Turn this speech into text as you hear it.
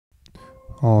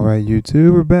Alright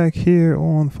YouTube, we're back here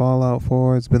on Fallout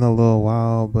 4. It's been a little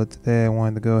while, but today I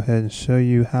wanted to go ahead and show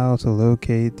you how to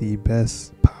locate the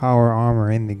best power armor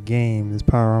in the game. This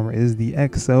power armor is the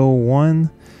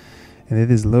X-01, and it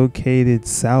is located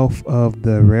south of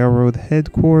the railroad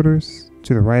headquarters,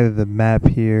 to the right of the map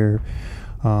here.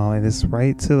 And it's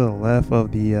right to the left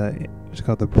of the what's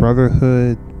called the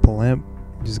Brotherhood blimp.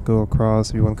 Just go across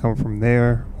if you want to come from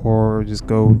there, or just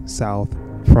go south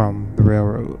from the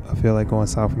railroad. I feel like going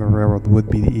south from the railroad would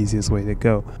be the easiest way to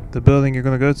go. The building you're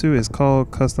going to go to is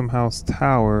called Custom House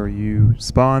Tower. You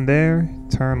spawn there,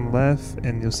 turn left,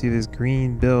 and you'll see this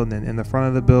green building. In the front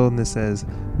of the building it says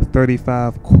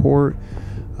 35 Court.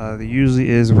 There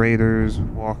usually is raiders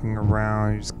walking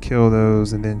around. You just kill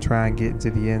those and then try and get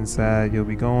into the inside. You'll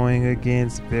be going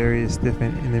against various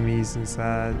different enemies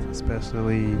inside,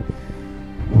 especially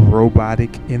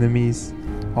robotic enemies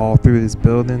all through this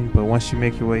building. But once you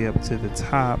make your way up to the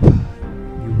top,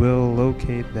 you will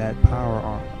locate that power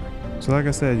armor. So like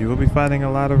I said, you will be fighting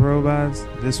a lot of robots.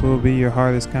 This will be your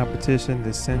hardest competition,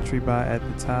 the sentry bot at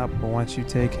the top. But once you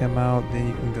take him out, then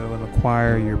you can go and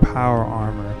acquire your power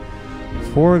armor.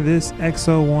 For this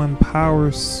X-01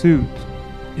 power suit,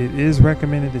 it is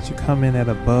recommended that you come in at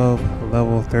above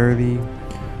level 30.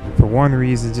 For one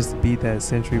reason, just to beat that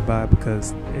sentry bot,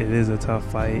 because it is a tough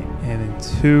fight, and then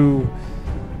two,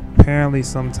 apparently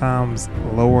sometimes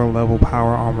lower level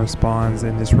power armor spawns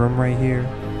in this room right here.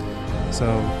 So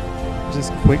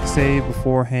just quick save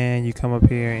beforehand. You come up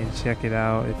here and check it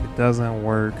out. If it doesn't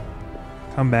work,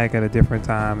 come back at a different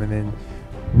time and then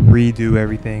redo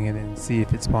everything and then see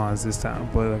if it spawns this time.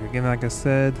 But again, like I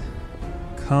said,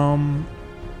 come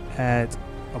at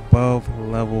above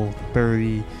level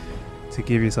 30 to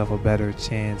give yourself a better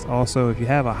chance. Also, if you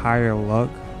have a higher luck,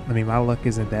 I mean, my luck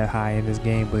isn't that high in this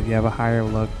game, but if you have a higher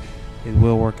luck, it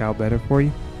will work out better for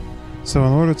you. So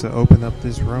in order to open up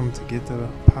this room to get to the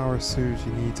power suit,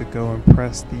 you need to go and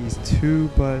press these two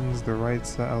buttons, the right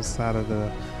side outside of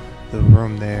the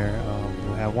room there.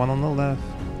 You'll have one on the left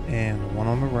and one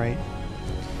on the right.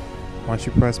 Once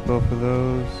you press both of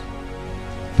those,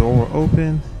 the door will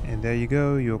open, and there you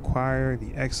go. You acquire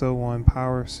the X-01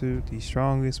 power suit, the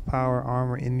strongest power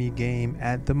armor in the game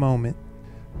at the moment.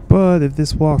 But if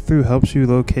this walkthrough helps you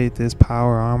locate this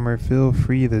power armor, feel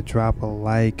free to drop a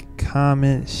like,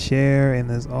 comment, share,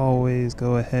 and as always,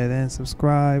 go ahead and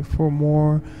subscribe for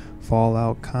more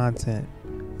Fallout content.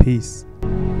 Peace.